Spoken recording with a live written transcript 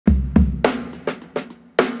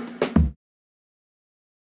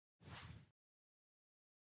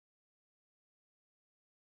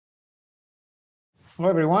Hello,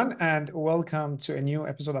 everyone, and welcome to a new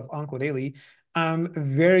episode of Oncodaily. I'm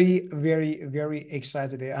very, very, very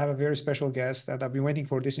excited today. I have a very special guest that I've been waiting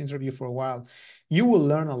for this interview for a while. You will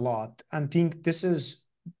learn a lot and think this is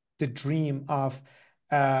the dream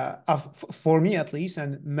for me at least,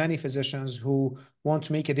 and many physicians who want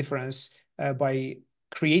to make a difference by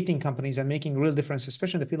creating companies and making real difference,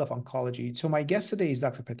 especially in the field of oncology. So my guest today is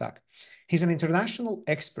Dr. Peták. He's an international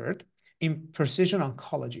expert in precision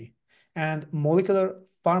oncology and molecular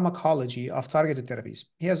pharmacology of targeted therapies.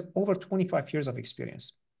 He has over 25 years of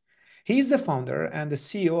experience. He is the founder and the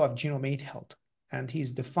CEO of Genomate Health, and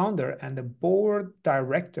he's the founder and the board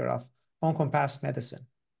director of Oncompass Medicine.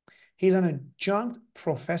 He's an adjunct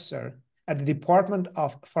professor at the Department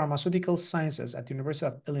of Pharmaceutical Sciences at the University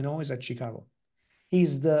of Illinois at Chicago.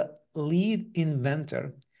 He's the lead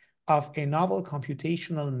inventor of a novel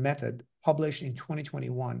computational method published in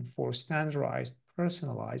 2021 for standardized,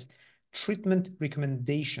 personalized treatment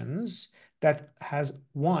recommendations that has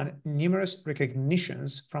won numerous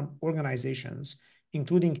recognitions from organizations,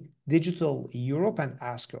 including Digital Europe and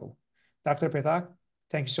ASCO. Dr. Peták,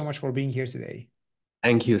 thank you so much for being here today.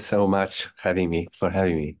 Thank you so much for having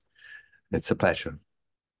me. It's a pleasure.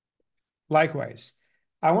 Likewise.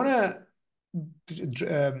 I want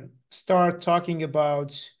to start talking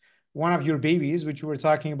about one of your babies, which we were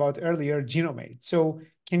talking about earlier, Genomate. So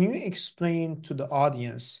can you explain to the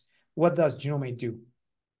audience, what does Genomate do?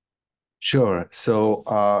 Sure.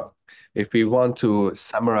 So if we want to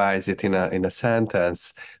summarize it in a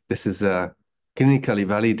sentence, this is a clinically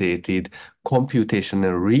validated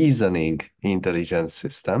computational reasoning intelligence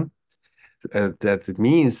system. That it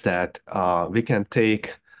means that we can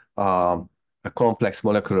take a complex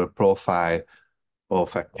molecular profile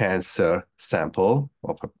of a cancer sample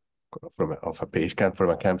from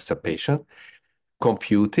a cancer patient,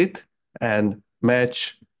 compute it, and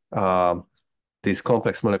match this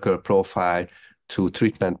complex molecular profile to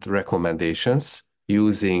treatment recommendations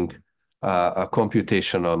using a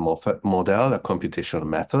computational model, a computational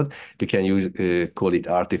method. We can call it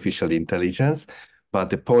artificial intelligence. But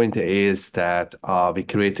the point is that we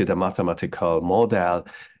created a mathematical model.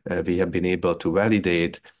 We have been able to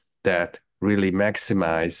validate that really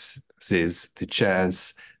maximizes the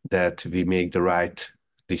chance that we make the right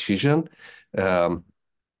decision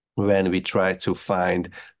when we try to find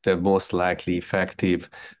the most likely effective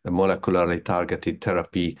molecularly targeted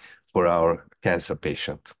therapy for our cancer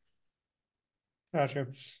patient. Gotcha.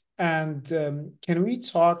 And can we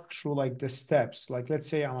talk through like the steps? Like, let's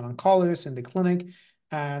say I'm an oncologist in the clinic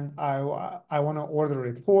and I want to order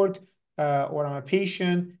a report or I'm a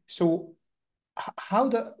patient. So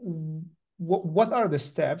what are the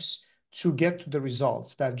steps to get to the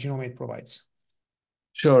results that Genomate provides?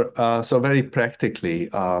 Sure. So very practically,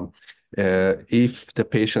 if the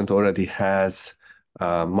patient already has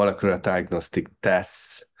molecular diagnostic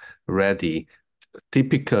tests ready,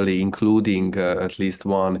 typically including at least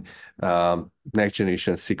one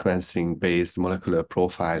next-generation sequencing-based molecular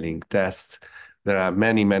profiling test. There are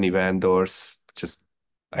many, many vendors.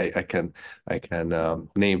 I can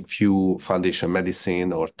name few: Foundation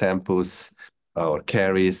Medicine or Tempus or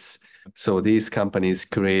Caris. So these companies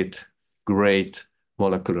create great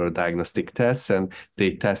molecular diagnostic tests, and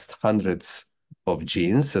they test hundreds of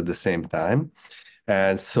genes at the same time.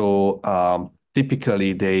 And so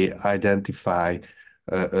typically, they identify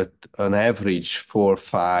an average 4 or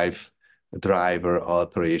 5 driver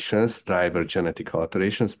genetic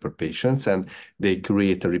alterations per patient, and they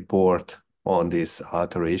create a report on these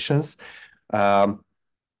alterations.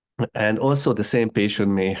 And also, the same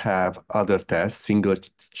patient may have other tests, single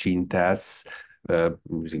gene tests,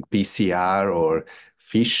 using PCR or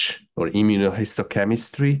FISH or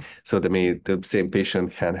immunohistochemistry. So the same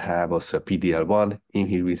patient can have also PD-L1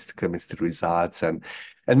 immunohistochemistry results, and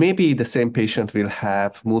maybe the same patient will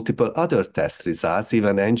have multiple other test results,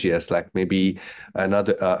 even NGS, like maybe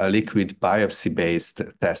a liquid biopsy-based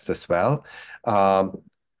test as well, from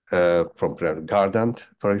Guardant,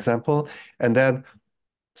 for example. And then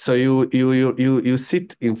so you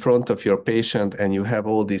sit in front of your patient and you have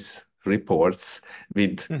all these reports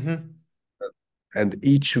with and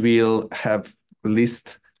each will have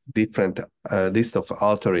different list of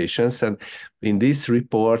alterations, and in these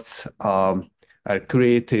reports are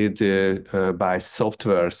created by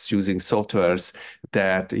using softwares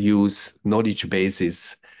that use knowledge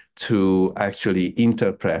bases to actually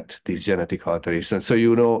interpret these genetic alterations. So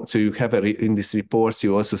you have in these reports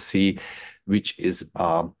you also see which is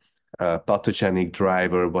a pathogenic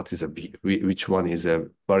driver, which one is a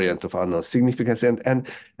variant of unknown significance, and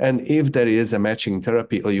if there is a matching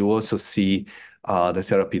therapy, or you also see the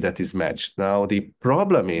therapy that is matched. Now the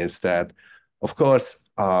problem is that Of course,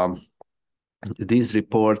 these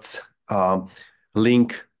reports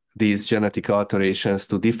link these genetic alterations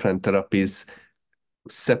to different therapies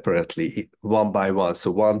separately, one by one.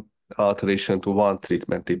 So one alteration to one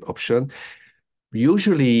treatment option.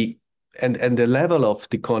 Usually, and the level of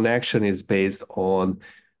the connection is based on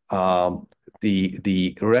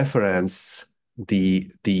the reference the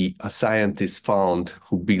scientists found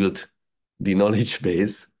who built the knowledge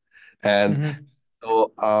base. And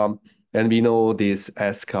so and we know this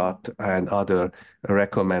ASCOT and other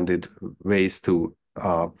recommended ways to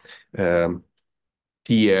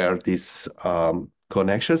tier these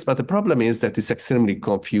connections. But the problem is that it's extremely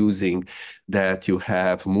confusing that you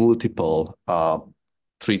have multiple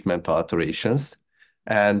treatment alterations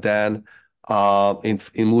and then in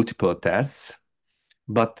multiple tests.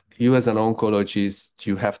 But you as an oncologist,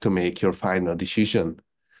 you have to make your final decision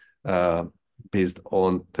based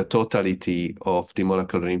on the totality of the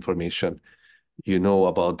molecular information you know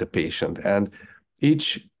about the patient. And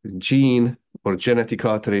each gene or genetic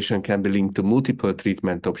alteration can be linked to multiple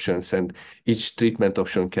treatment options, and each treatment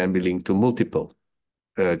option can be linked to multiple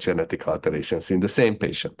genetic alterations in the same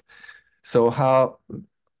patient. So how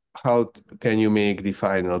can you make the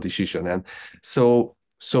final decision? And so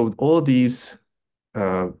all these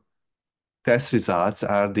test results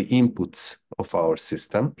are the inputs of our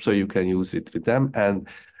system, so you can use it with them, and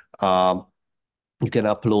you can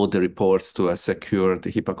upload the reports to a secure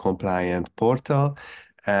HIPAA-compliant portal,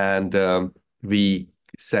 and we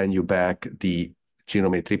send you back the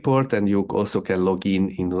Genomate report, and you also can log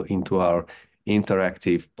into our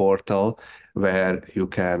interactive portal where you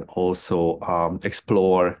can also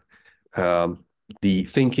explore the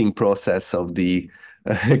thinking process of the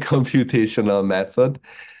computational method,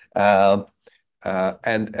 and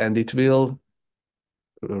it will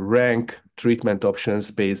rank treatment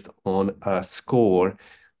options based on a score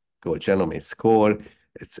called Genomate score.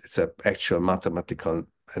 It's an actual mathematical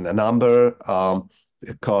and a number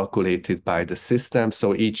calculated by the system.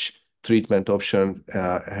 So each treatment option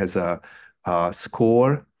has a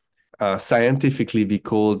score. Scientifically, we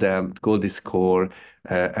call this score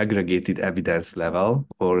aggregated evidence level,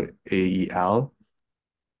 or AEL.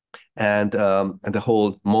 And the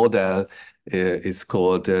whole model is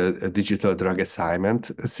called a digital drug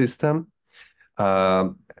assignment system.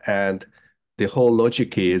 And the whole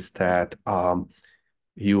logic is that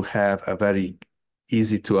you have a very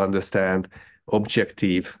easy to understand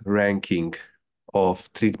objective ranking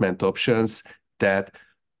of treatment options that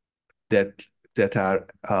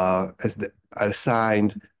are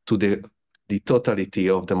assigned to the totality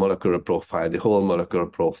of the molecular profile, the whole molecular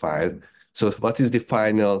profile. So what is the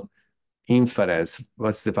final inference?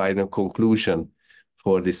 What's the final conclusion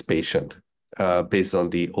for this patient based on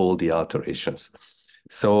all the alterations?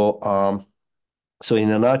 So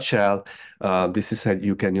in a nutshell, this is how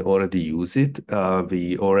you can already use it.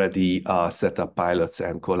 We already set up pilots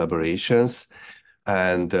and collaborations,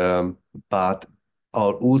 and but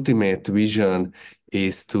our ultimate vision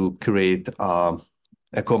is to create a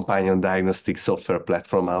companion diagnostic software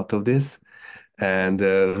platform out of this, and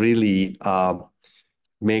really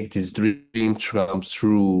make this dream come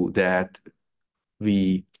true, that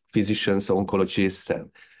we physicians, oncologists,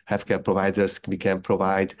 and healthcare providers, we can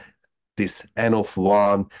provide this N of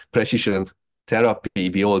 1 precision therapy.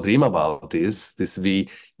 We all dream about this we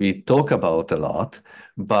talk about a lot,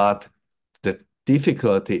 but the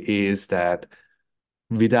difficulty is that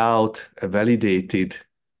without a validated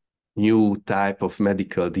new type of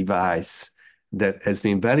medical device that has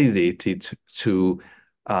been validated to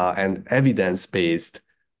and evidence-based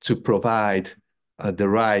to provide the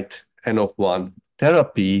right N of 1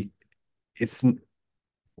 therapy,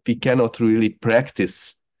 we cannot really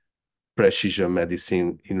practice precision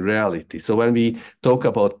medicine in reality. So when we talk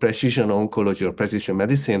about precision oncology or precision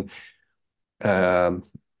medicine,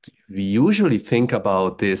 we usually think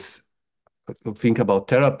about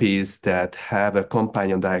therapies that have a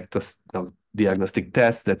companion diagnostic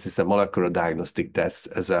test that is a molecular diagnostic test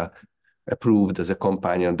approved as a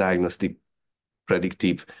companion diagnostic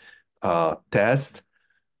predictive test,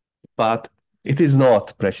 but it is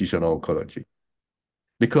not precision oncology,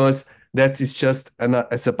 because that is just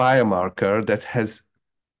as a biomarker that has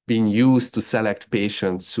been used to select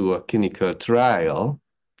patients to a clinical trial,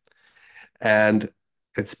 and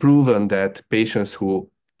it's proven that patients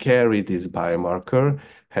who carry this biomarker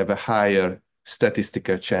have a higher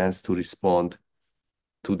statistical chance to respond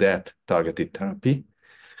to that targeted therapy.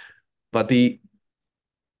 But the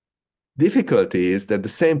difficulty is that the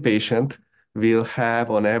same patient will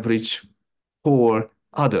have on average 4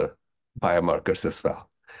 other biomarkers as well.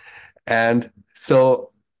 And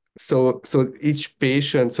so so each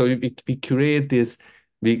patient, so we create this,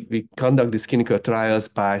 we conduct these clinical trials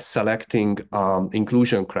by selecting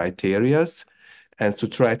inclusion criterias and to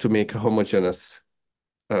try to make a homogeneous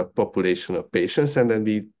population of patients, and then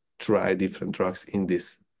we try different drugs in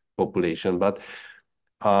this population. But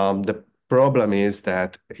the problem is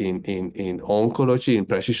that in oncology, in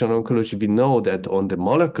precision oncology, we know that on the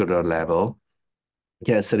molecular level,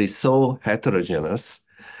 cancer is so heterogeneous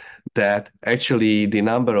that actually the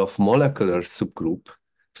number of molecular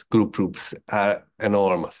groups are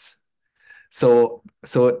enormous. So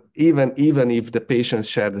even if the patients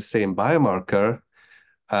share the same biomarker,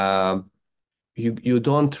 you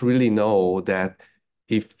don't really know that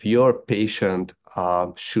if your patient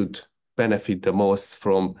should benefit the most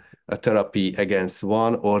from a therapy against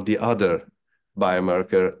one or the other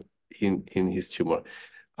biomarker in his tumor.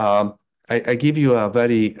 I give you a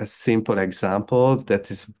very simple example that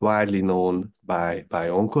is widely known by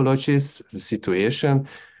oncologists, the situation.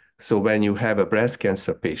 So when you have a breast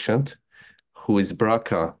cancer patient who is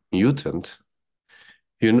BRCA mutant,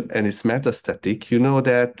 and it's metastatic, you know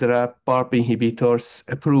that there are PARP inhibitors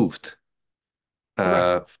approved.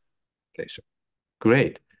 Correct.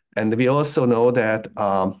 Great. And we also know that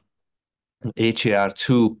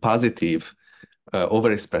HER2 positive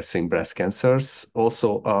overexpressing breast cancers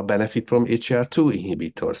also benefit from HER2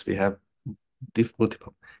 inhibitors. We have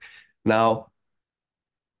multiple. Now,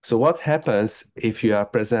 so what happens if you are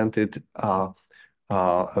presented a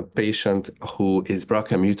patient who is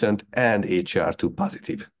BRCA mutant and HER2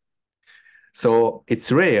 positive? So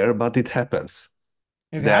it's rare, but it happens.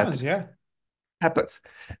 It That happens, yeah. happens.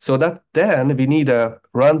 So that then we need a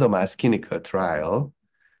randomized clinical trial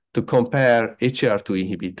to compare HER2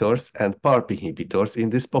 inhibitors and PARP inhibitors in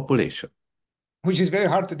this population. Which is very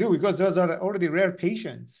hard to do because those are already rare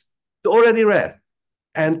patients. Already rare.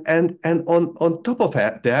 And on top of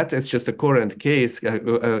that, it's just a current case, a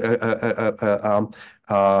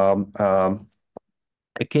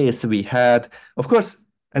case we had, of course,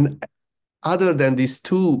 and other than these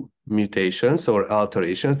two mutations or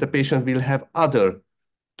alterations, the patient will have other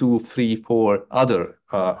 2, 3, 4 other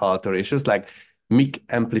alterations like MYC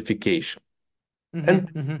amplification.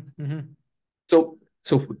 So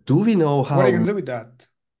do we know What are you how going to do with that?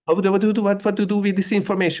 what to do with this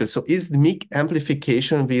information? So is the MYC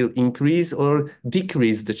amplification will increase or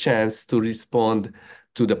decrease the chance to respond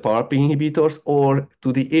to the PARP inhibitors or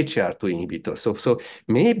to the HER2 inhibitors? So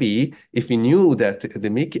maybe if we knew that the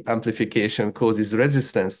MYC amplification causes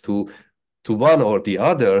resistance to one or the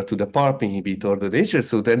other, to the PARP inhibitor or the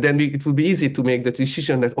HER2, then it would be easy to make the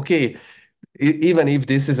decision that, okay, even if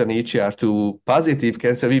this is an HER2 positive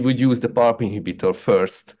cancer, we would use the PARP inhibitor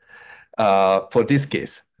first for this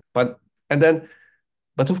case. But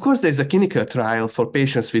of course, there's a clinical trial for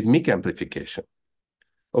patients with MYC amplification.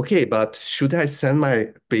 Okay, but should I send my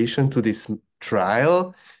patient to this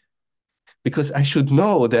trial? Because I should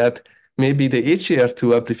know that maybe the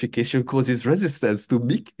HER2 amplification causes resistance to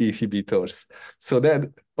MYC inhibitors. So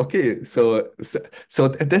then, okay, so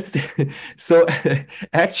that's the, so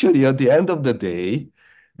actually at the end of the day,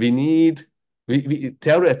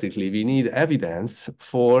 theoretically, we need evidence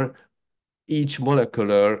for each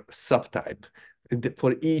molecular subtype,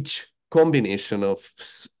 for each combination of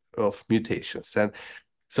mutations. And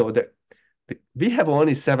so we have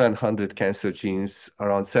only 700 cancer genes,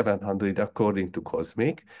 around 700 according to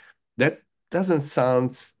Cosmic. That doesn't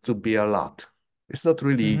sound to be a lot. It's not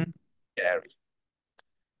really scary.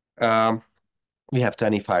 We have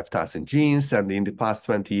 25,000 genes, and in the past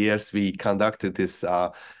 20 years, we conducted this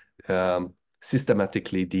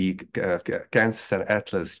systematically the Cancer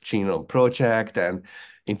Atlas Genome Project. And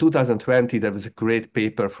in 2020, there was a great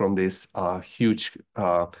paper from this huge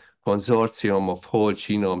consortium of whole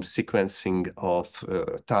genome sequencing of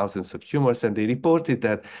thousands of tumors, and they reported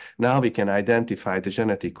that now we can identify the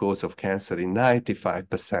genetic cause of cancer in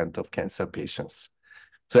 95% of cancer patients.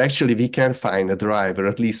 So actually, we can find a driver,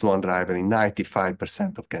 at least one driver, in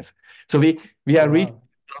 95% of cancer. So we are reaching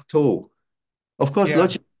a plateau. Of course,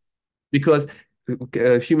 logic, because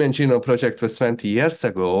Human Genome Project was 20 years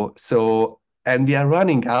ago, and we are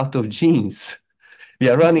running out of genes. We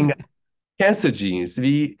are running cancer genes.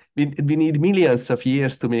 We need millions of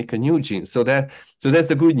years to make a new gene. So that's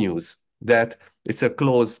the good news, that it's a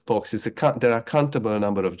closed box. There are countable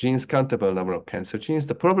number of genes, countable number of cancer genes.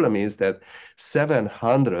 The problem is that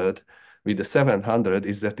 700, with the 700,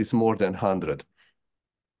 is that it's more than 100.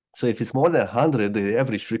 So if it's more than 100, the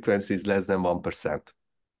average frequency is less than 1%.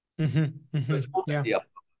 Yeah.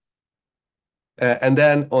 And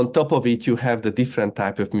then on top of it, you have the different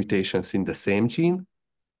type of mutations in the same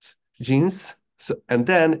genes. So, and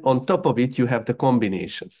then on top of it, you have the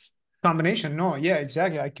combinations. Combination, no, yeah,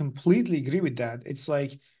 exactly. I completely agree with that. It's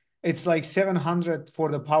like 700 for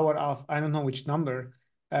the power of I don't know which number,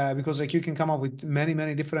 because like you can come up with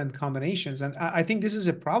many different combinations, and I think this is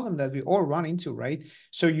a problem that we all run into, right?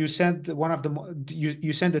 So you send one of the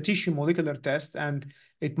you send a tissue molecular test, and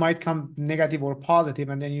it might come negative or positive,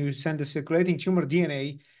 and then you send the circulating tumor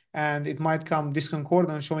DNA, and it might come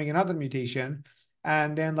discordant showing another mutation.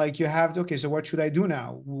 And then like you have, okay, so what should I do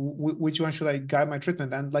now? Which one should I guide my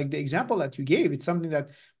treatment? And like the example that you gave, it's something that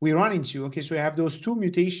we run into. Okay, so you have those two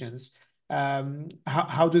mutations.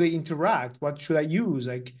 How do they interact? What should I use?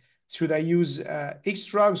 Like, should I use X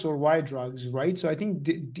drugs or Y drugs, right? So I think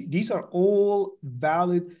these are all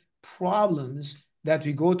valid problems that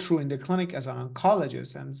we go through in the clinic as an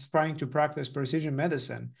oncologist and trying to practice precision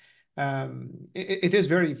medicine. It is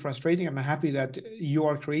very frustrating. I'm happy that you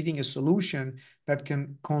are creating a solution that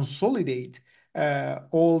can consolidate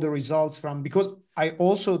all the results from, because I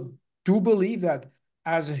also do believe that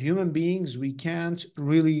as human beings, we can't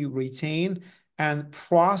really retain and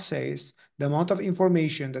process the amount of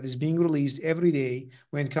information that is being released every day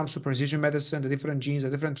when it comes to precision medicine, the different genes, the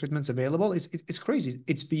different treatments available. It's crazy.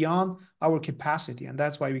 It's beyond our capacity. And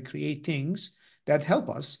that's why we create things that help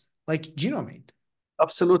us, like Genomate.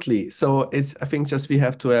 Absolutely. So it's, I think just we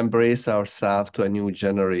have to embrace ourselves to a new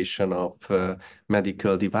generation of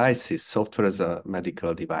medical devices, software as a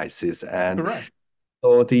medical devices. And Correct.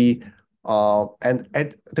 so and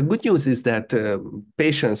the good news is that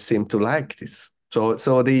patients seem to like this.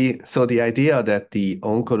 So the idea that the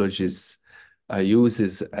oncologist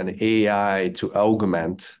uses an AI to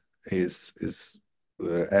augment his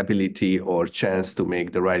ability or chance to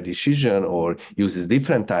make the right decision, or uses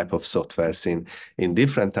different type of softwares in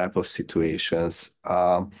different type of situations,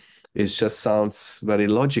 it just sounds very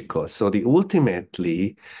logical. So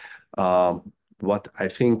ultimately, what I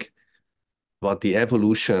think, what the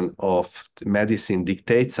evolution of medicine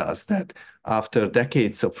dictates us, that after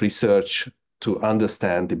decades of research to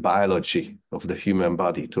understand the biology of the human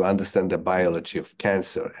body, to understand the biology of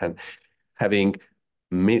cancer, and having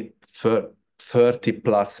 30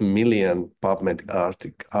 plus million PubMed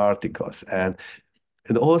articles, and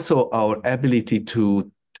also our ability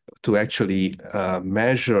to actually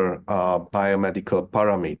measure biomedical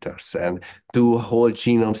parameters and do whole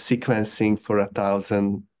genome sequencing for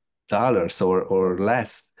 $1,000 or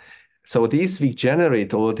less. So we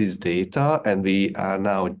generate all this data, and we are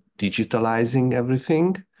now digitalizing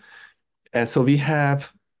everything. And so we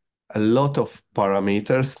have a lot of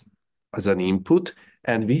parameters as an input,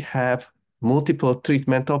 and we have multiple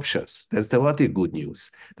treatment options. That's the good news,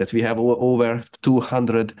 that we have over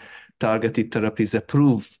 200 targeted therapies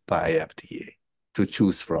approved by FDA to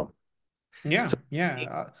choose from. Yeah, So,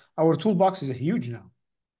 yeah. Our toolbox is huge now.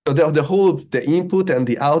 so the input and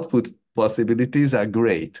the output possibilities are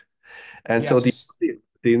great. And so Yes.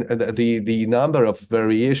 the number of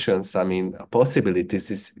variations, I mean,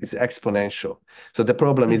 possibilities is exponential. So the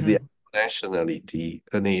problem is the Mm-hmm. exponentiality,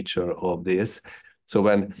 the nature of this. So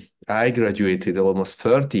when I graduated almost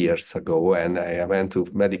 30 years ago, and I went to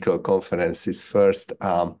medical conferences first,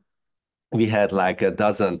 we had like a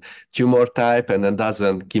dozen tumor type and a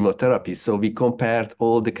dozen chemotherapies. So we compared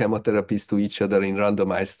all the chemotherapies to each other in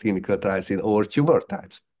randomized clinical trials in all tumor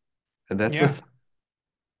types. And that Yeah. was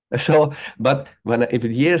so, but if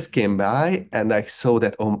years came by and I saw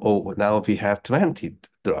that, now we have 20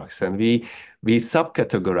 drugs, and we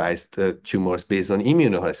subcategorized tumors based on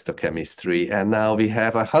immunohistochemistry, and now we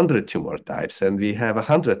have 100 tumor types, and we have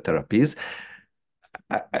 100 therapies.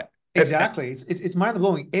 Exactly. It's mind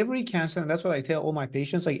blowing. Every cancer, and that's what I tell all my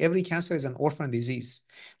patients, like every cancer is an orphan disease.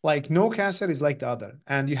 Like no cancer is like the other.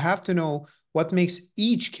 And you have to know what makes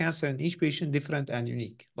each cancer and each patient different and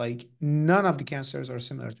unique. Like none of the cancers are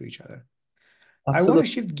similar to each other. I want to Absolutely.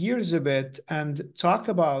 shift gears a bit and talk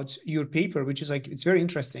about your paper, which is like, it's very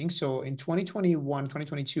interesting. So in 2021,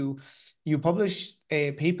 2022, you published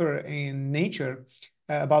a paper in Nature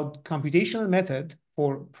about computational method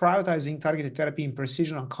for prioritizing targeted therapy in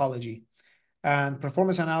precision oncology and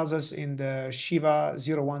performance analysis in the Shiva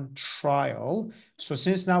 01 trial. So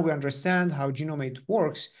since now we understand how Genomate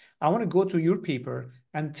works, I want to go to your paper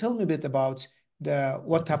and tell me a bit about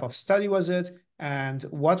what type of study was it and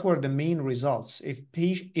what were the main results. If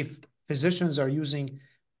physicians are using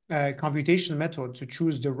a computational method to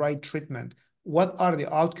choose the right treatment, what are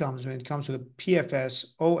the outcomes when it comes to the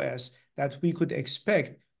PFS, OS that we could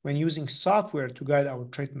expect when using software to guide our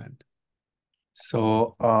treatment?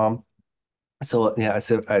 So So yeah,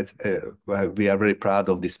 we are very proud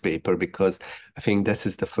of this paper because I think this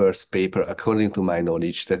is the first paper, according to my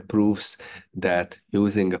knowledge, that proves that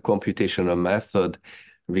using a computational method,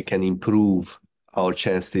 we can improve our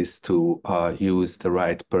chances to use the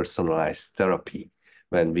right personalized therapy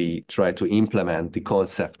when we try to implement the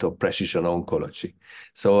concept of precision oncology.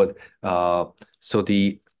 So,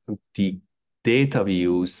 the data we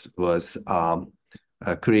use was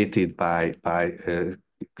created by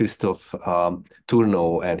Christophe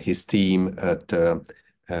Tourneau and his team at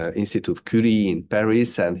Institut Curie in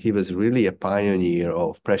Paris, and he was really a pioneer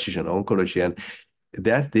of precision oncology. And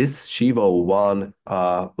this Shiva-01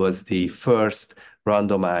 was the first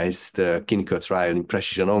randomized clinical trial in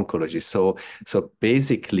precision oncology. So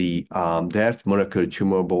basically, their molecular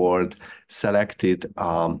tumor board selected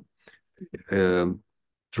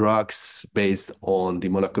drugs based on the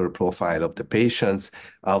molecular profile of the patients.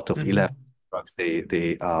 Out of 11 drugs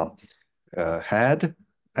they had.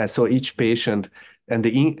 And so each patient, and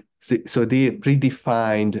so they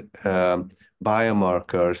predefined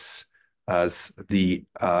biomarkers as the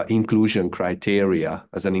inclusion criteria,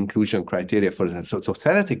 as an inclusion criteria for them. So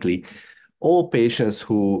theoretically, all patients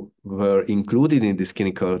who were included in this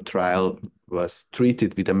clinical trial was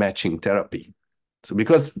treated with a matching therapy. So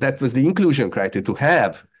because that was the inclusion criteria to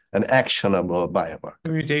have an actionable biomarker.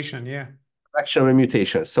 Mutation, yeah. Actionable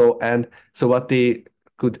mutation. So what they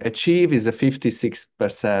could achieve is a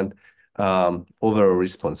 56% overall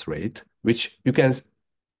response rate, which you can.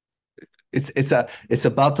 It's a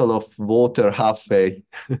bottle of water halfway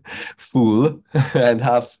full and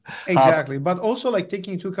half. Exactly, but also like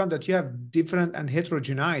taking into account that you have different and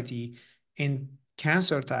heterogeneity in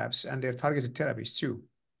cancer types and their targeted therapies too.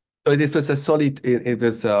 So this was a solid, it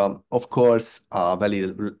was, of course,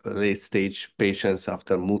 very late stage patients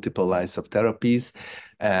after multiple lines of therapies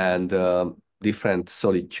and different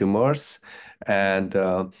solid tumors. And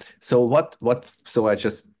so I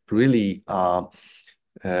just really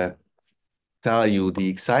tell you the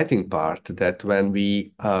exciting part that when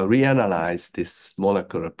we reanalyze this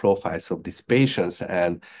molecular profiles of these patients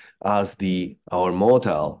and ask our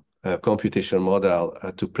model, computational model,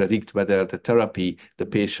 to predict whether the therapy the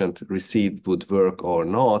patient received would work or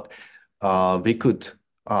not, we could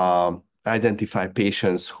identify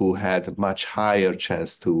patients who had much higher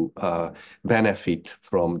chance to benefit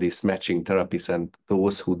from these matching therapies and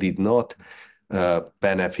those who did not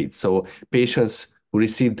benefit. So patients who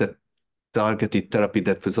received the targeted therapy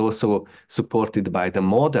that was also supported by the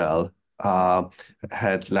model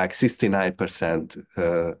had like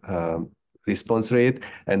 69% response rate,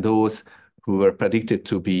 and those who were predicted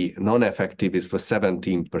to be non-effective is for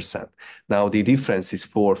 17%. Now the difference is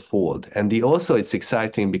fourfold. And also it's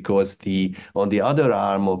exciting because on the other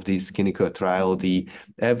arm of this clinical trial, the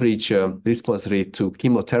average response rate to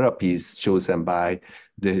chemotherapies chosen by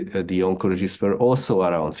the oncologists were also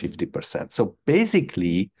around 50%. So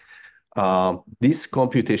basically, this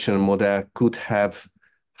computational model could have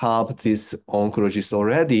helped this oncologist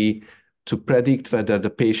already to predict whether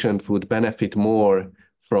the patient would benefit more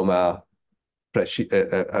from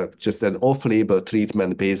just an off-label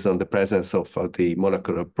treatment based on the presence of the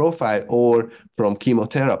molecular profile or from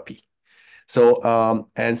chemotherapy. So I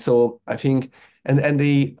think,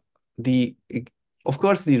 of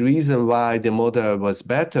course, the reason why the model was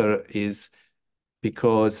better is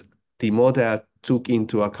because the model took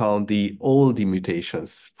into account all the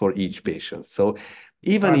mutations for each patient. So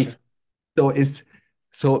even Gotcha.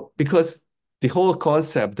 because the whole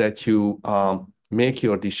concept that you make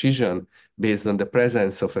your decision based on the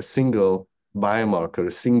presence of a single biomarker,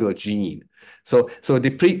 a single gene. So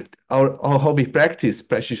how we practice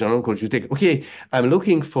precision oncology, you take, okay, I'm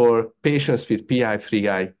looking for patients with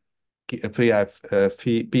PI3K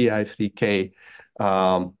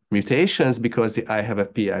mutations because I have a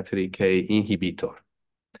PI3K inhibitor.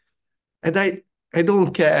 And I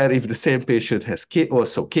don't care if the same patient has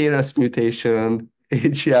also KRAS mutation,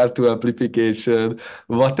 HER2 amplification,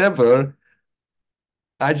 whatever.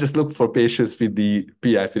 I just look for patients with the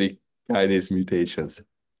PI3 kinase mutations.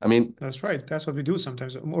 I mean, that's right. That's what we do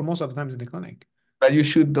sometimes, or most of the times in the clinic. But you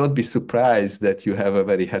should not be surprised that you have a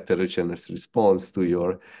very heterogeneous response to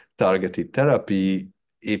your targeted therapy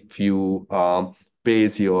if you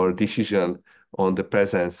base your decision on the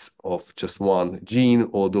presence of just one gene,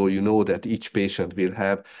 although you know that each patient will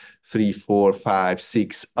have 3, 4, 5,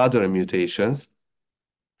 6 other mutations.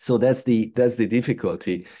 So that's the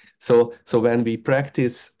difficulty. So when we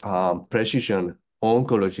practice precision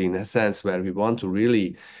oncology in a sense where we want to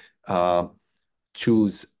really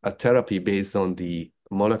choose a therapy based on the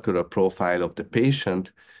molecular profile of the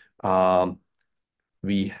patient,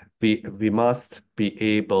 we must be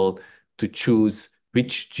able to choose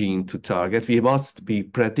which gene to target. We must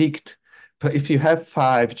predict. But if you have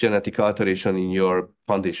 5 genetic alterations in your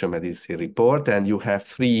foundation medicine report and you have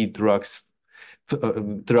 3 drugs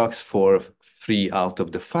for 3 out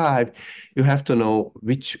of the 5, you have to know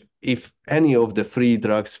if any of the 3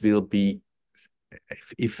 drugs will be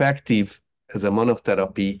effective as a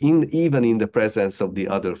monotherapy even in the presence of the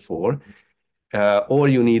other 4. Or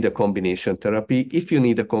you need a combination therapy. If you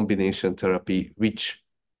need a combination therapy, which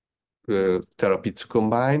therapy to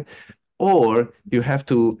combine, or you have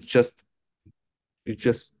to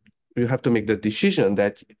you have to make the decision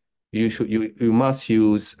that you must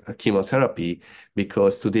use chemotherapy,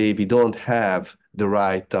 because today we don't have the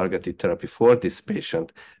right targeted therapy for this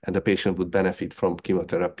patient, and the patient would benefit from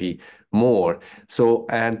chemotherapy more. So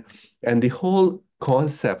and the whole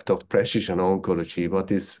concept of precision oncology,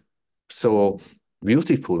 what is so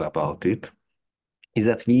beautiful about it, is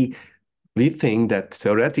that we think that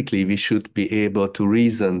theoretically we should be able to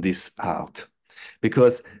reason this out,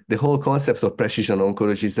 because the whole concept of precision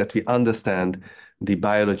oncology is that we understand the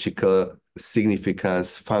biological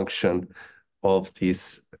significance function of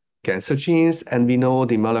these cancer genes, and we know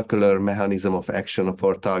the molecular mechanism of action of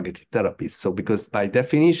our targeted therapies. So because by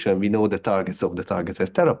definition, we know the targets of the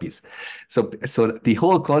targeted therapies. So the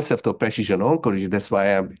whole concept of precision oncology, that's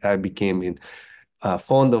why I became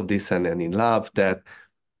fond of this and in love, that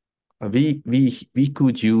we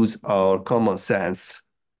could use our common sense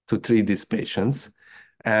to treat these patients,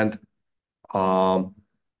 and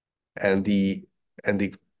the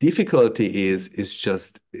difficulty is the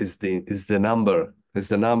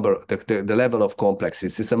level of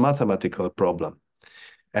complexity. It's a mathematical problem,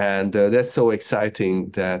 and that's so exciting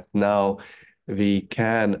that now we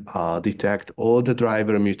can detect all the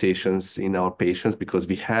driver mutations in our patients, because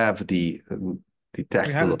we have the technology.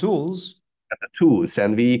 We have the tools,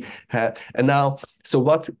 and we have, and now, so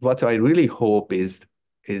what I really hope is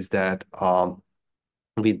that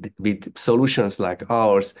with solutions like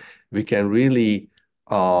ours, we can really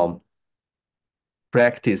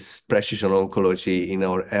practice precision oncology in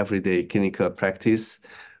our everyday clinical practice,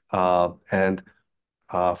 and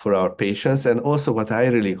for our patients. And also what I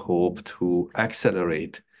really hope to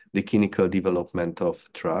accelerate the clinical development of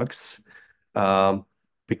drugs,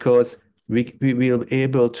 because we will be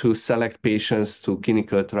able to select patients to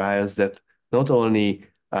clinical trials that not only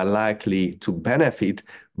are likely to benefit,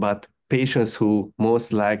 but patients who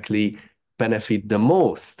most likely benefit the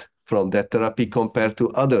most from that therapy compared to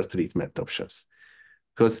other treatment options.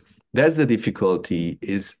 Because that's the difficulty,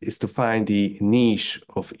 is to find the niche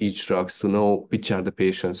of each drugs, to know which are the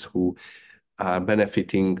patients who are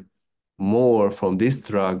benefiting more from this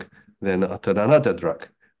drug than another drug,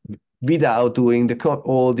 without doing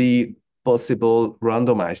all the possible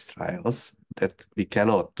randomized trials that we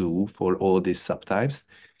cannot do for all these subtypes.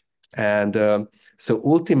 And so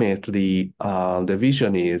ultimately, the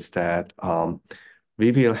vision is that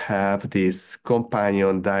we will have this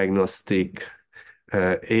companion diagnostic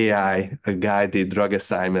AI-guided drug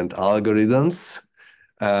assignment algorithms,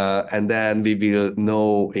 and then we will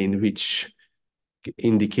know in which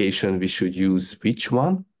indication we should use which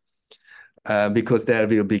one. Because there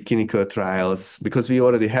will be clinical trials, because we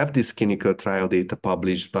already have this clinical trial data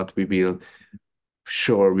published, but we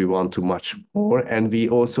want to much more. And we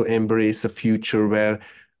also embrace a future where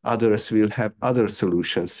others will have other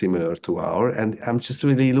solutions similar to ours. And I'm just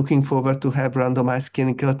really looking forward to have randomized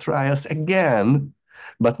clinical trials again,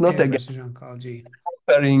 but not against oncology.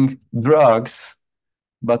 Comparing drugs,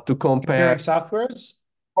 but to comparing softwares.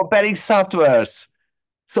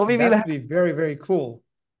 So that would be very, very cool.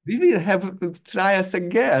 We will have trials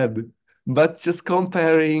again, but just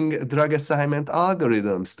comparing drug assignment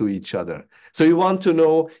algorithms to each other. So you want to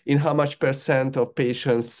know in how much % of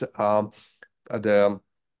patients the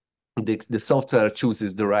software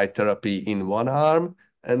chooses the right therapy in one arm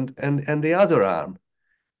and the other arm.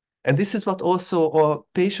 And this is what also our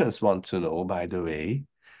patients want to know, by the way.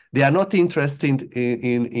 They are not interested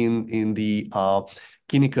in the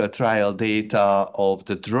clinical trial data of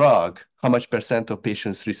the drug, how much % of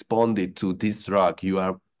patients responded to this drug you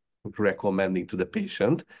are recommending to the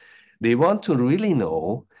patient. They want to really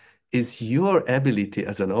know, is your ability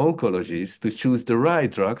as an oncologist to choose the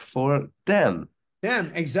right drug for them.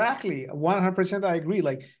 Exactly. 100% I agree.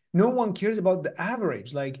 Like, no one cares about the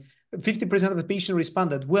average. Like, 50% of the patient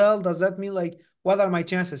responded. Well, does that mean, like, what are my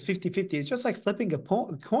chances? 50-50. It's just like flipping a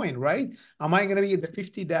coin, right? Am I going to be the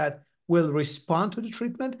 50 that will respond to the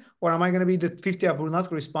treatment, or am I going to be the 50 that will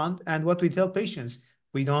not respond? And what we tell patients,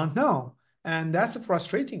 we don't know. And that's the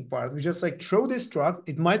frustrating part. We just like throw this drug.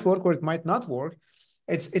 It might work or it might not work.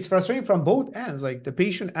 It's frustrating from both ends, like the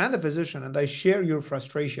patient and the physician. And I share your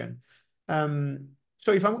frustration.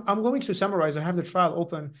 So if I'm going to summarize, I have the trial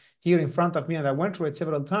open here in front of me, and I went through it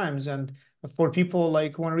several times. And for people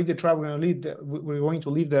like who want to read the trial, we're going to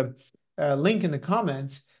leave the link in the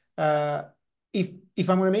comments. If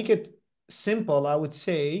I'm going to make it simple, I would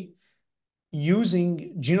say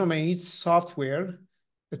using Genomate's software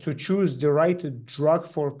to choose the right drug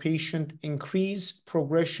for patient increase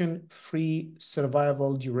progression-free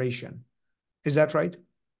survival duration. Is that right?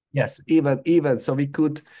 Yes, even so we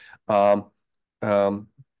could um, um,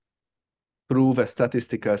 prove a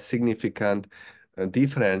statistical significant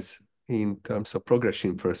difference in terms of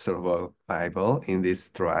progression for survival in this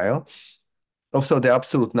trial. Also, the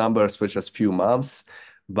absolute numbers were just few months,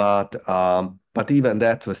 but even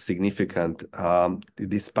that was significant.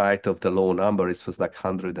 Despite of the low number, it was like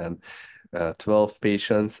 112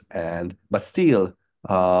 patients, but still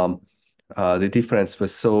the difference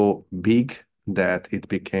was so big that it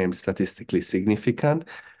became statistically significant.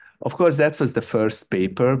 Of course, that was the first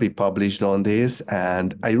paper we published on this,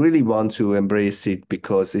 and I really want to embrace it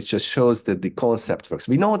because it just shows that the concept works.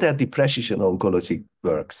 We know that the precision oncology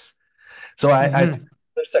works. So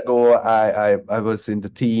years ago, I was in the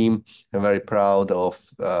team. I'm very proud of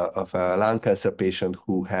a lung cancer patient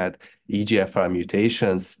who had EGFR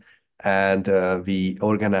mutations, and we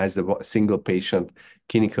organized a single patient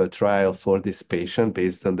clinical trial for this patient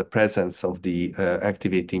based on the presence of the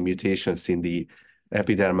activating mutations in the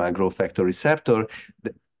epidermal growth factor receptor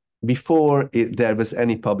before there was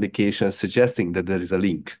any publication suggesting that there is a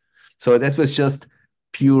link. So that was just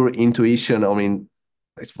pure intuition. I mean,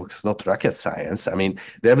 it was not rocket science. I mean,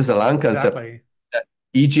 there was a lung cancer Exactly.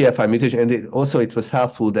 EGFR mutation, and it was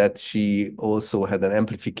helpful that she also had an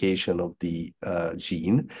amplification of the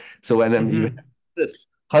gene. So when you have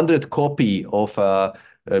 100 copy of a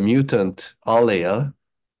mutant allele,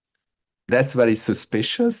 that's very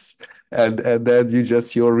suspicious. And then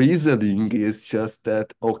your reasoning is just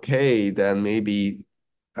that, okay, then maybe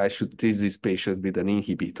I should treat this patient with an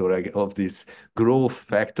inhibitor of this growth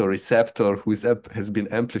factor receptor has been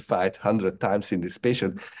amplified 100 times in this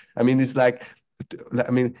patient. I mean, it's like,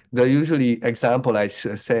 I mean, the usually example I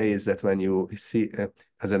say is that when you see,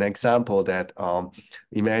 as an example, that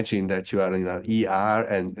imagine that you are in an ER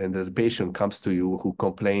and the patient comes to you who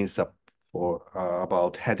complains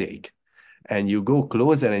about headache. And you go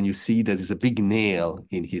closer and you see that there's a big nail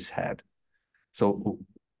in his head. So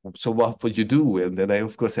what would you do? And then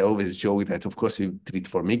of course, I always joke that, of course, you treat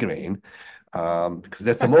for migraine because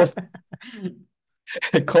that's the most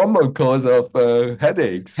common cause of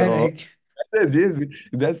headache. So Headache.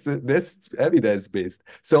 that's evidence-based.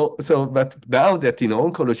 But now that in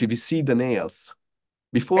oncology, we see the nails.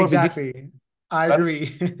 Before we did, Exactly. I agree.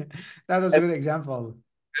 That was a good example.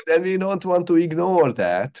 and then we don't want to ignore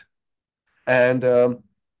that. And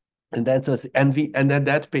that was and then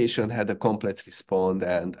that patient had a complete response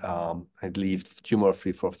and had lived tumor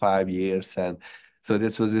free for 5 years. And so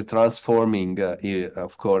this was a transforming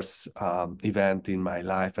of course event in my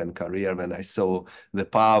life and career when I saw the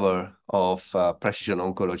power of precision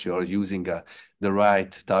oncology, or using the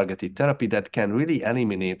right targeted therapy that can really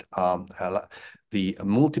eliminate the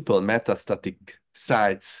multiple metastatic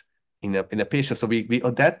sites in a patient. So we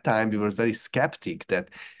at that time we were very skeptic that,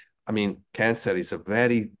 I mean, cancer is a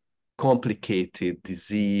very complicated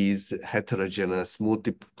disease, heterogeneous,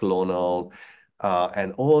 multiple clonal,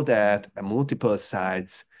 and all that, and multiple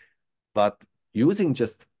sites. But using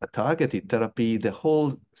just a targeted therapy, the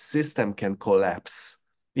whole system can collapse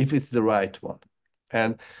if it's the right one.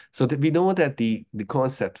 And so we know that the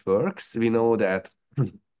concept works. We know that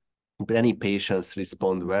many patients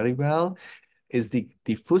respond very well. Is the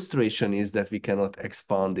frustration is that we cannot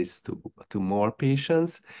expand this to more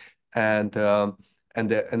patients. And the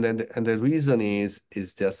reason is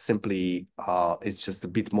just simply it's just a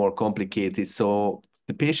bit more complicated. So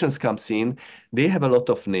the patients comes in, they have a lot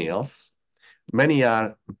of nails. Many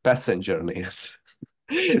are passenger nails.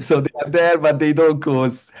 So they are there, but they don't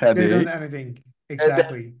cause They don't headache. anything. And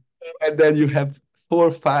Exactly. then you have 4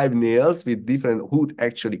 or 5 nails with different who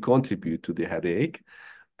actually contribute to the headache.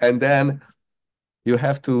 And then you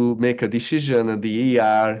have to make a decision in the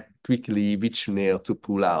ER quickly which nail to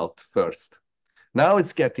pull out first. Now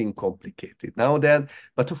it's getting complicated.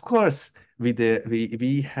 But of course,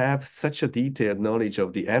 we have such a detailed knowledge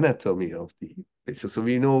of the anatomy of the patient, so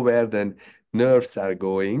we know where the nerves are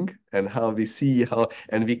going and how we see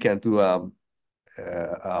and we can do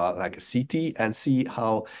like a CT and see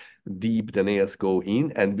how deep the nails go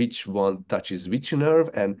in and which one touches which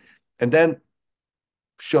nerve, and then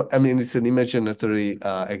sure. I mean, it's an imaginary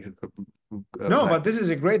No, like but this is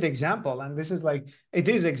a great example. And this is it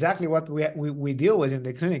is exactly what we deal with in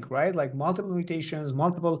the clinic, right? Like multiple mutations,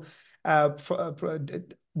 multiple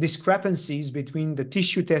discrepancies between the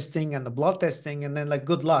tissue testing and the blood testing, and then like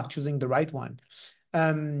good luck choosing the right one.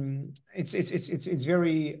 It's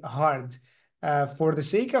very hard. For the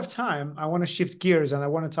sake of time, I want to shift gears and I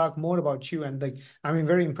want to talk more about you. And like, I'm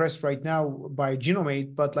very impressed right now by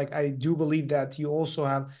Genomate, but like, I do believe that you also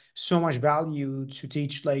have so much value to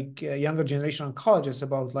teach like younger generation oncologists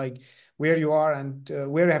about like where you are and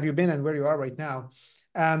where have you been and where you are right now.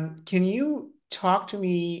 Can you talk to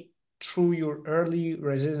me through your early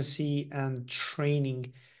residency and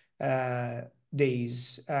training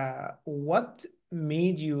days? What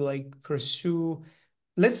made you like pursue,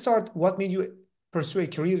 let's start, what made you pursue a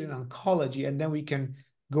career in oncology, and then we can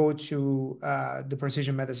go to the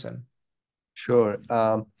precision medicine. Sure.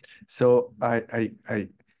 So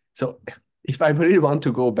so if I really want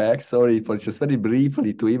to go back, sorry for just very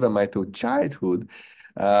briefly to even my to childhood,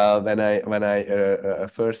 when I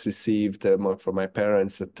first received from my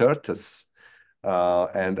parents a tortoise,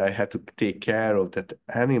 and I had to take care of that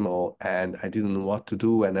animal, and I didn't know what to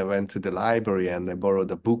do, and I went to the library and I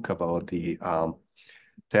borrowed a book about the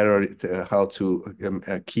how to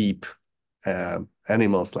keep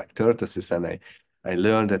animals like tortoises, and I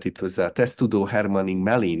learned that it was a testudo hermanni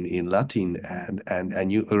melin in Latin,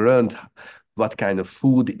 and you learned what kind of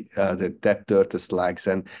food that tortoise likes,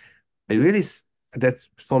 and I really that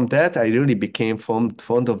from that I really became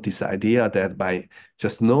fond of this idea that by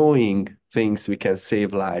just knowing things we can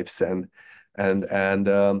save lives, and and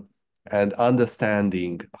um, and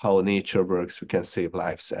understanding how nature works we can save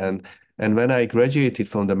lives. And when I graduated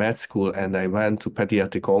from the med school and I went to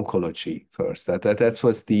pediatric oncology first, that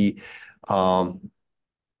was the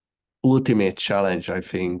ultimate challenge, I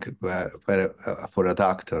think, for a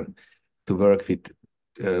doctor to work with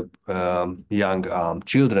young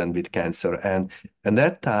children with cancer. And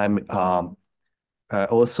that time,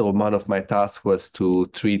 also one of my tasks was to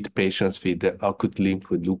treat patients with acute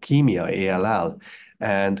lymphoid leukemia, ALL.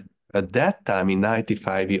 And at that time, in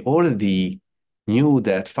 95, we already knew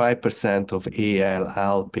that 5% of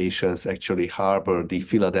ALL patients actually harbor the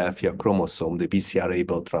Philadelphia chromosome, the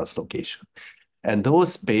BCR-ABL translocation. And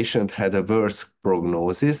those patients had a worse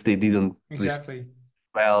prognosis. They didn't Exactly.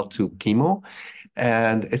 well to chemo.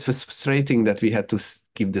 And it was frustrating that we had to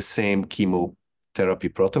give the same chemotherapy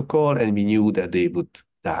protocol, and we knew that they would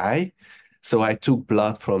die. So I took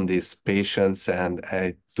blood from these patients and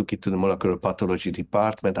I took it to the molecular pathology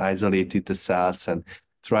department, isolated the cells, and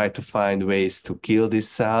tried to find ways to kill these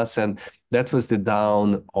cells. And that was the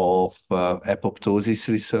dawn of apoptosis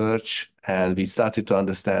research. And we started to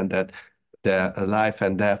understand that the life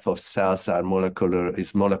and death of cells is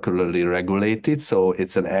molecularly regulated. So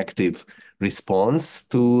it's an active response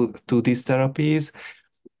to these therapies.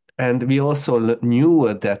 And we also knew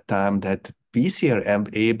at that time that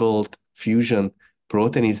BCR-enabled fusion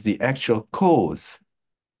protein is the actual cause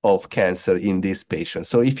of cancer in these patients.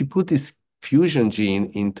 So if you put this fusion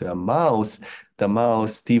gene into a mouse, the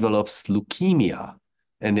mouse develops leukemia,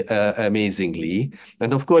 and amazingly.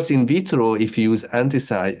 And of course, in vitro, if you use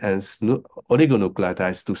anti-science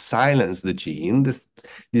oligonucleotides to silence the gene,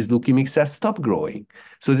 these leukemic cells stop growing.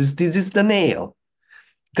 So this is the nail.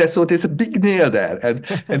 So there's a big nail there. And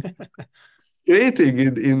frustrating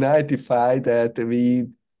in 95 that we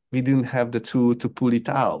didn't have the tool to pull it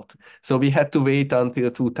out. So we had to wait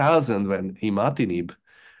until 2000 when imatinib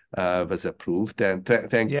was approved. And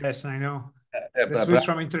Yes, I know. The switch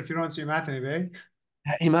from interferon to imatinib, eh?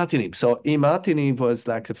 Imatinib. So imatinib was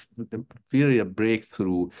like really a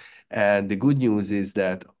breakthrough. And the good news is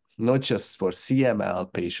that not just for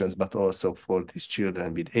CML patients, but also for these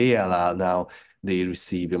children with ALL, now they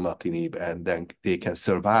receive imatinib and then they can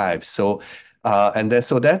survive. So, and then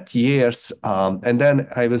so that years, and then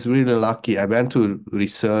I was really lucky. I went to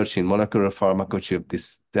research in molecular pharmacology of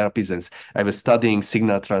these therapies, and I was studying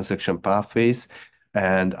signal transduction pathways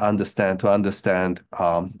and understand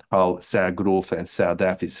how cell growth and cell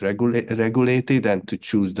death is regulated, and to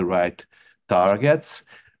choose the right targets.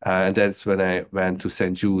 And that's when I went to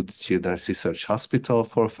St. Jude Children's Research Hospital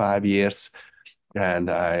for 5 years, and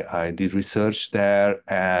I did research there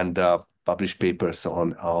and published papers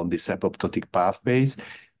on these apoptotic pathways.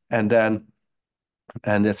 And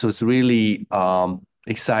this was really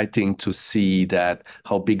exciting to see that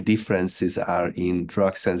how big differences are in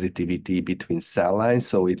drug sensitivity between cell lines.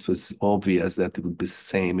 So it was obvious that it would be the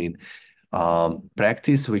same in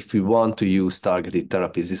practice. So if we want to use targeted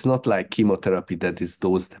therapies, it's not like chemotherapy that is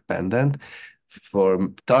dose dependent. For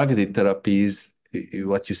targeted therapies,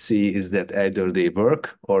 what you see is that either they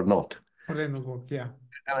work or not. Or they not work, yeah.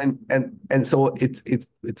 And so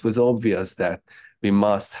it was obvious that we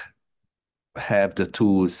must have the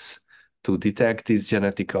tools to detect these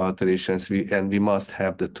genetic alterations, and we must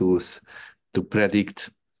have the tools to predict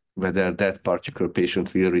whether that particular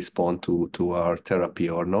patient will respond to our therapy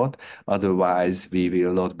or not. Otherwise, we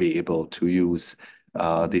will not be able to use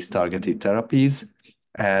these targeted therapies.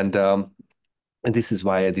 And this is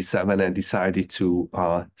why when I decided to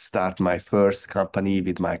start my first company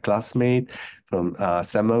with my classmate from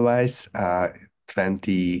Semmelweis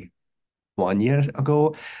 21 years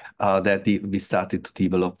ago, that we started to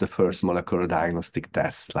develop the first molecular diagnostic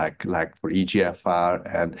tests, like for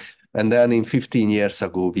EGFR, and then in 15 years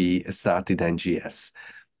ago we started NGS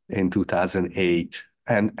in 2008,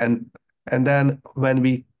 and then when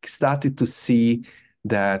we started to see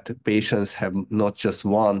that patients have not just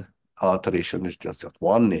one alteration, it's just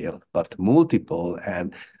one nail, but multiple.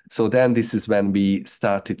 And so then this is when we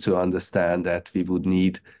started to understand that we would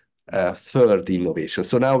need third innovation.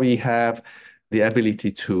 So now we have the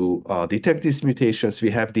ability to detect these mutations. We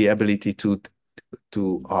have the ability to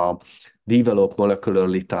develop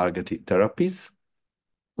molecularly targeted therapies.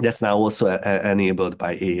 That's now also enabled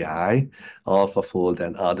by AI, AlphaFold,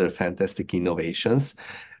 and other fantastic innovations.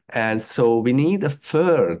 And so we need a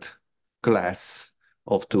third class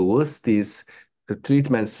of tools, these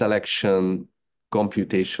treatment selection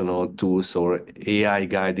computational tools or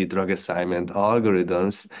AI-guided drug assignment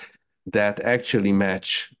algorithms that actually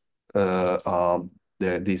match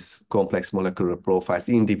these complex molecular profiles,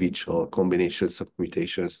 individual combinations of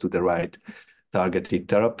mutations to the right targeted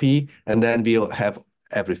therapy. And then we'll have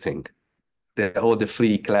everything, all the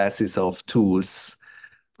three classes of tools,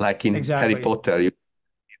 like in Harry Potter,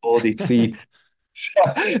 all the three.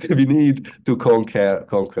 We need to conquer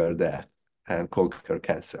that and conquer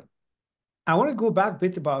cancer. I want to go back a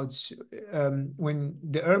bit about when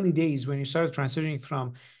the early days when you started transitioning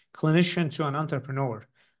from clinician to an entrepreneur.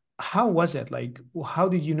 How was it? Like, how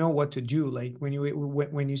did you know what to do? Like when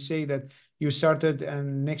you say that you started a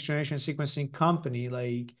next generation sequencing company,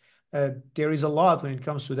 like there is a lot when it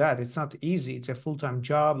comes to that. It's not easy. It's a full-time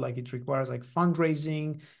job. Like it requires like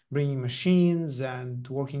fundraising, bringing machines, and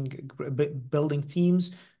working, building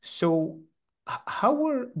teams. So how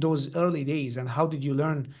were those early days, and how did you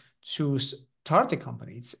learn to start the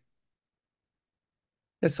company?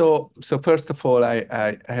 So first of all,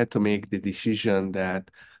 I had to make the decision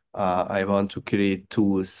that I want to create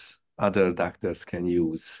tools other doctors can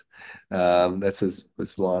use. That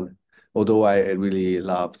was one. Although I really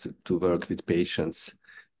loved to work with patients,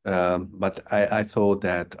 but I thought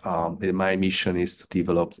that my mission is to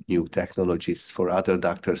develop new technologies for other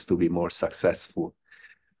doctors to be more successful.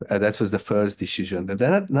 That was the first decision. And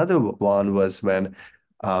then another one was when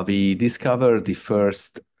we discovered the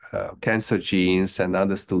first cancer genes and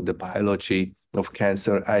understood the biology of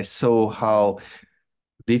cancer. I saw how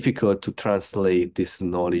difficult to translate this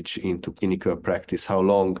knowledge into clinical practice, how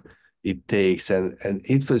long it takes. And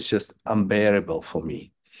it was just unbearable for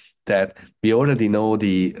me that we already know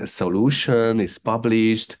the solution is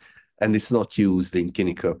published and it's not used in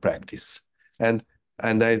clinical practice. And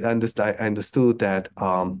I understood that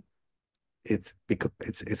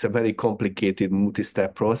it's a very complicated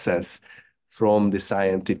multi-step process from the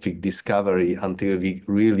scientific discovery until we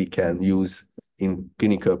really can use in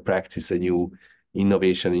clinical practice a new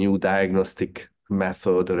innovation, a new diagnostic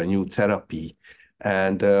method or a new therapy.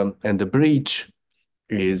 And the bridge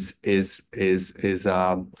is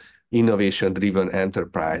innovation-driven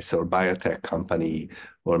enterprise or biotech company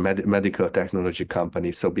or medical technology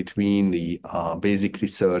company. So between the basic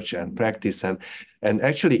research and practice, and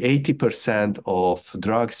actually 80% of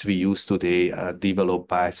drugs we use today are developed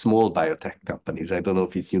by small biotech companies. I don't know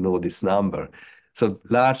if you know this number. So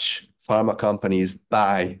large pharma companies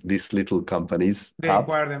buy these little companies. They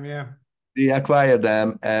acquire them, yeah. They acquire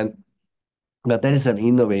them, but there is an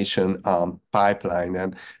innovation pipeline,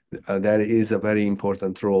 and there is a very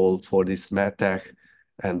important role for these medtech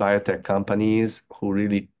and biotech companies who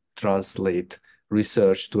really translate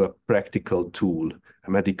research to a practical tool,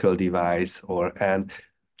 a medical device, and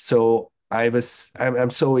so I'm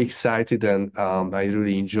so excited, and I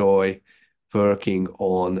really enjoy working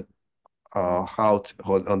on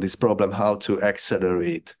on this problem, how to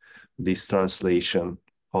accelerate this translation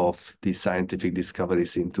of these scientific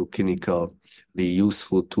discoveries into clinically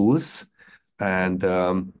useful tools. And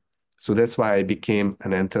so that's why I became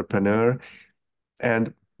an entrepreneur.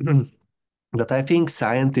 And but I think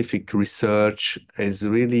scientific research is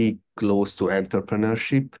really close to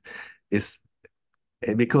entrepreneurship, is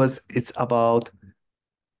because it's about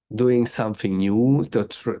doing something new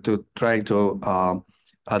to try to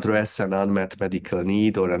address an unmet medical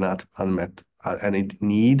need or an unmet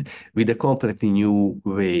need with a completely new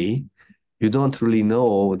way. You don't really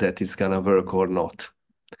know that it's gonna work or not.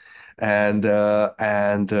 It's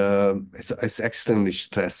extremely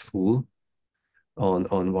stressful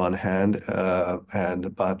on one hand,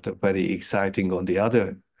 but very exciting on the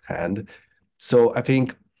other hand. So I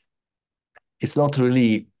think it's not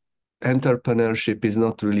really entrepreneurship is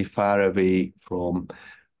not really far away from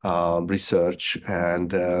research and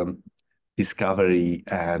discovery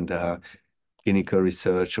and clinical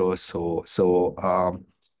research also. So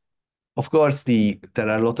of course, there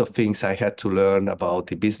are a lot of things I had to learn about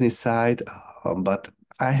the business side, but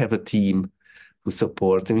I have a team who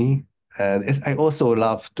support me, and I also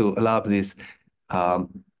love this um,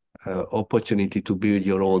 opportunity to build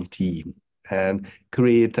your own team and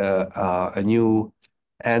create a new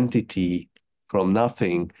entity from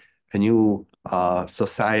nothing, a new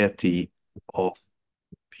society of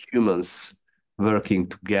humans working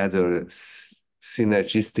together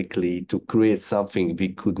synergistically to create something we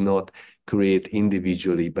could not create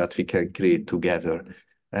individually, but we can create together.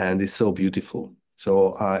 And it's so beautiful.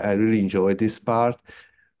 So I really enjoy this part.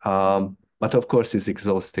 But of course, it's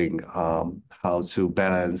exhausting how to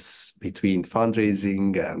balance between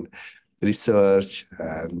fundraising and research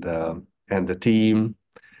and the team,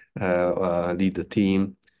 lead the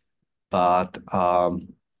team. But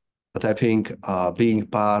I think being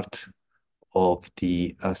part of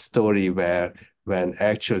the story where when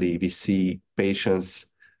actually we see patients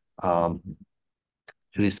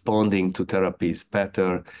responding to therapies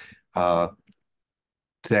better,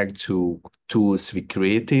 thanks to tools we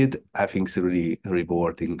created, I think it's really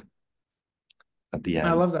rewarding at the I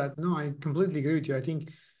end. love that. No, I completely agree with you. I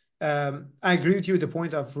think I agree with you. The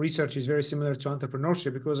point of research is very similar to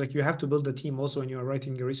entrepreneurship because like you have to build a team also when you're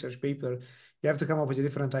writing a research paper. You have to come up with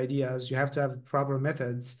different ideas. You have to have proper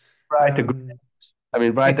methods. Right. I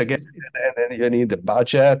mean, right It's again, and then you need the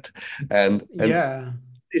budget, and yeah.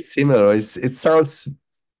 it's similar. It sounds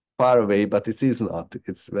far away, but it is not.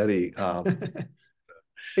 It's very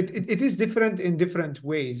It is different in different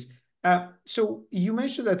ways. So you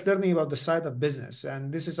mentioned that learning about the side of business,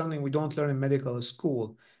 and this is something we don't learn in medical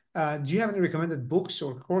school. Do you have any recommended books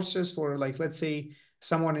or courses for like, let's say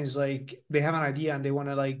someone is like, they have an idea and they want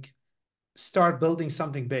to like start building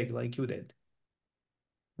something big like you did?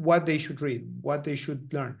 What they should read, what they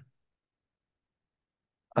should learn?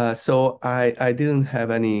 So I didn't have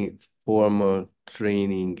any formal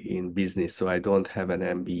training in business, so I don't have an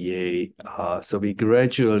MBA. So we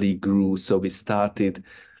gradually grew. So we started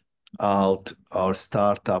out our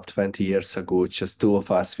startup 20 years ago, just two of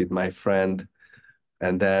us with my friend,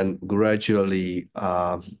 and then gradually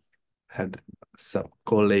had some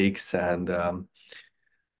colleagues, and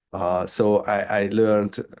so I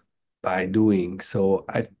learned by doing. So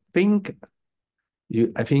I think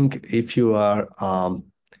if you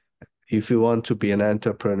want to be an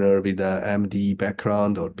entrepreneur with a MD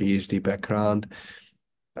background or PhD background,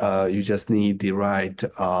 you just need the right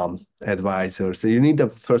advisors. So you need,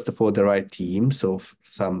 first of all, the right team. So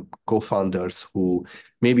some co-founders who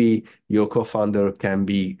maybe your co-founder can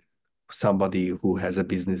be somebody who has a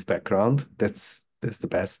business background. That's the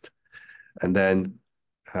best. And then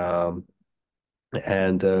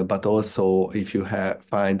but also if you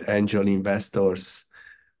find angel investors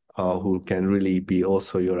who can really be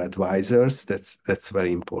also your advisors, that's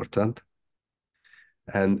very important.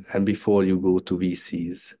 And before you go to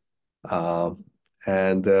VCs.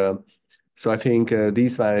 So I think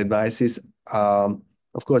these are advices.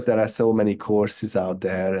 Of course, there are so many courses out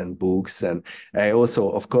there and books. And I also,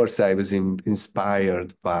 of course, I was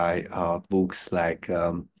inspired by books like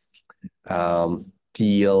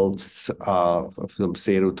Thiel's from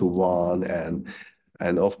 0 to 1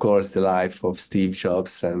 and of course the life of Steve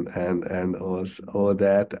Jobs and all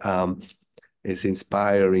that is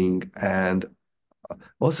inspiring. And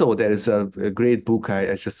also there is a great book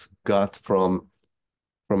I just got from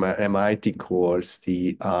an MIT course,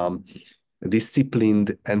 the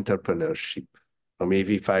Disciplined Entrepreneurship. Or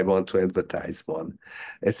maybe if I want to advertise one,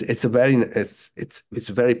 it's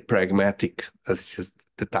very pragmatic. That's just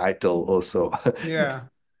the title also. Yeah.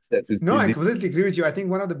 That's No, I completely agree with you. I think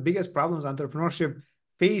one of the biggest problems entrepreneurship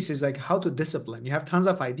face is like how to discipline. You have tons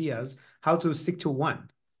of ideas, how to stick to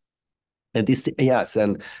one. And this, yes,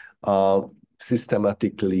 and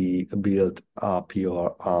systematically build up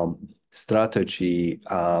your strategy.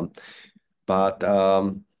 But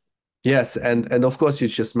yes, and of course you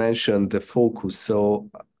just mentioned the focus.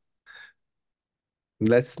 So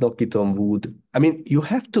let's knock it on wood. I mean, you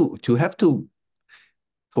have to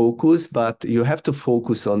focus, but you have to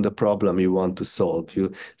focus on the problem you want to solve.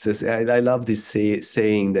 I love this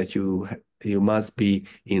saying that you must be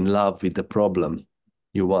in love with the problem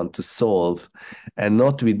you want to solve and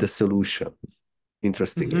not with the solution,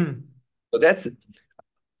 interestingly. Mhm. So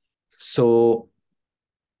So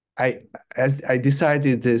as I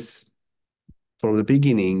decided this from the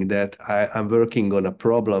beginning that I'm working on a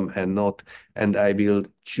problem and I will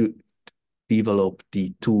develop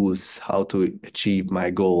the tools how to achieve my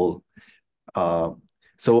goal.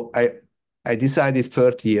 So I decided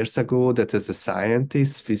 30 years ago that as a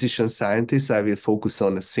scientist, physician scientist, I will focus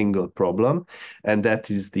on a single problem, and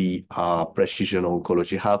that is the precision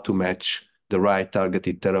oncology, how to match the right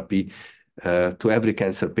targeted therapy to every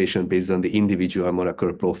cancer patient based on the individual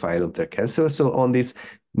molecular profile of their cancer. So on this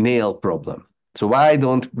nail problem. So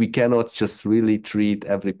we cannot just really treat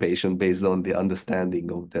every patient based on the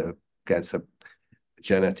understanding of the cancer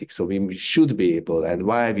genetics. So we should be able, and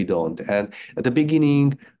why we don't. And at the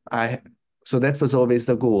beginning, so that was always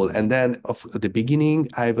the goal. And then at the beginning,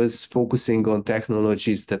 I was focusing on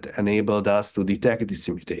technologies that enabled us to detect these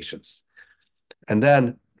mutations. And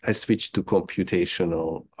then I switched to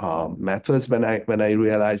computational methods when I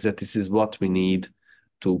realized that this is what we need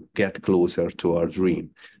to get closer to our dream.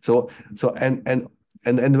 And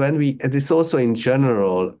when this also in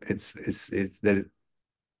general, it's that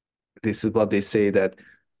this is what they say, that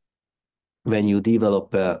when you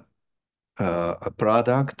develop a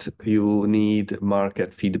product, you need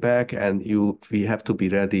market feedback, and we have to be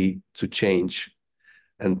ready to change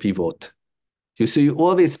and pivot. So you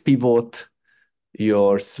always pivot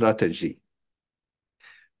your strategy.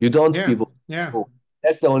 You don't pivot. Yeah. Oh,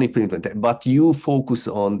 that's the only principle. But you focus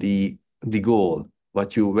on the goal,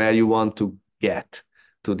 where you want to get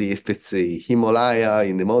to if it's the Himalaya,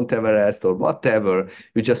 in the Mount Everest or whatever,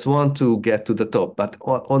 you just want to get to the top. But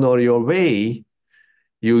on your way,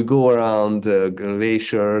 you go around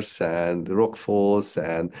glaciers and rock falls,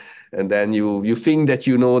 and then you think that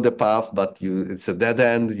you know the path, but it's a dead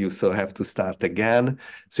end. You still have to start again.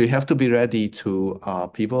 So you have to be ready to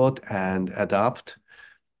pivot and adapt,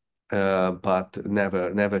 but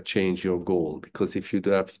never change your goal, because if you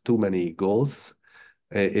have too many goals,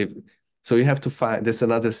 so you have to find. There's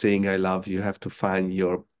another saying I love. You have to find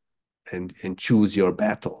and choose your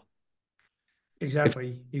battle.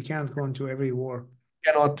 Exactly. You can't go into every war.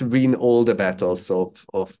 Cannot win all the battles of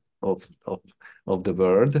the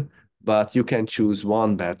world, but you can choose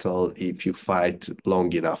one battle if you fight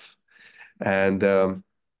long enough. And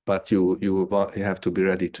but you have to be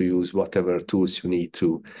ready to use whatever tools you need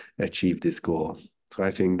to achieve this goal. So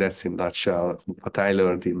I think that's in a nutshell what I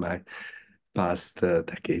learned in my past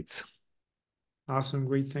decades. Awesome.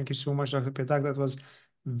 Great. Thank you so much, Dr. Petak. That was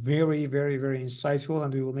very, very, very insightful.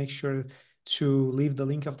 And we will make sure to leave the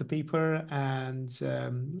link of the paper and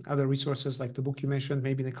other resources like the book you mentioned,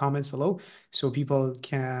 maybe in the comments below, so people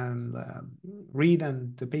can read.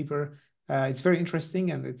 And the paper, it's very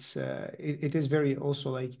interesting, and it is very also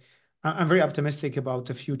like, I'm very optimistic about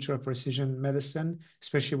the future of precision medicine,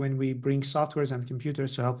 especially when we bring softwares and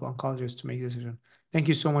computers to help oncologists to make decisions. Thank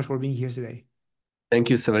you so much for being here today. Thank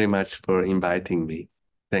you so very much for inviting me.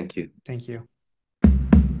 Thank you. Thank you.